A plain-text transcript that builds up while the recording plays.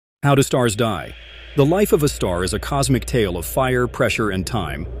How do stars die? The life of a star is a cosmic tale of fire, pressure, and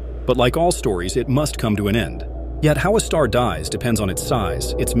time, but like all stories, it must come to an end. Yet how a star dies depends on its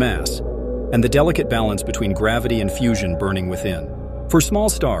size, its mass, and the delicate balance between gravity and fusion burning within. For small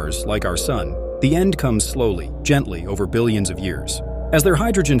stars, like our Sun, the end comes slowly, gently, over billions of years. As their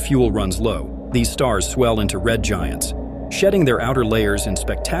hydrogen fuel runs low, these stars swell into red giants, shedding their outer layers in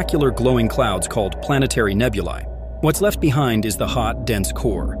spectacular glowing clouds called planetary nebulae. What's left behind is the hot, dense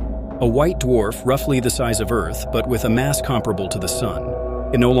core. A white dwarf roughly the size of Earth, but with a mass comparable to the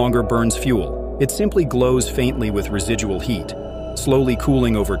Sun. It no longer burns fuel. It simply glows faintly with residual heat, slowly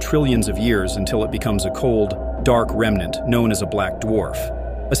cooling over trillions of years until it becomes a cold, dark remnant known as a black dwarf.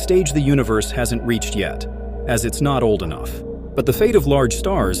 A stage the universe hasn't reached yet, as it's not old enough. But the fate of large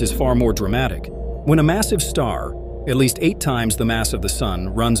stars is far more dramatic. When a massive star, at least 8 times the mass of the Sun,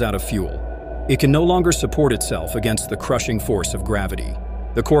 runs out of fuel, it can no longer support itself against the crushing force of gravity.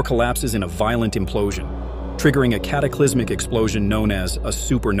 The core collapses in a violent implosion, triggering a cataclysmic explosion known as a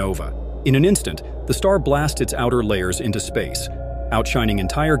supernova. In an instant, the star blasts its outer layers into space, outshining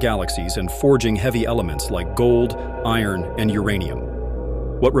entire galaxies and forging heavy elements like gold, iron, and uranium.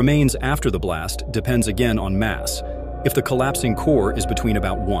 What remains after the blast depends again on mass. If the collapsing core is between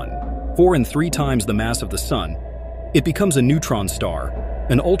about 4 and 3 times the mass of the Sun, it becomes a neutron star,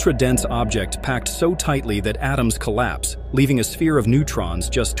 an ultra-dense object packed so tightly that atoms collapse, leaving a sphere of neutrons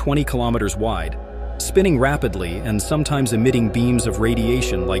just 20 kilometers wide, spinning rapidly and sometimes emitting beams of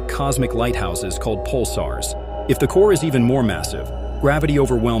radiation like cosmic lighthouses called pulsars. If the core is even more massive, gravity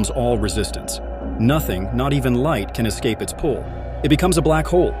overwhelms all resistance. Nothing, not even light, can escape its pull. It becomes a black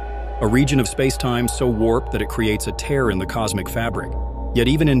hole, a region of space-time so warped that it creates a tear in the cosmic fabric. Yet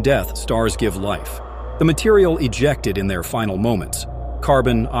even in death, stars give life. The material ejected in their final moments,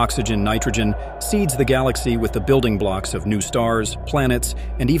 carbon, oxygen, nitrogen, seeds the galaxy with the building blocks of new stars, planets,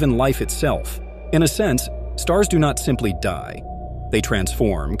 and even life itself. In a sense, stars do not simply die. They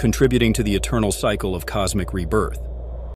transform, contributing to the eternal cycle of cosmic rebirth.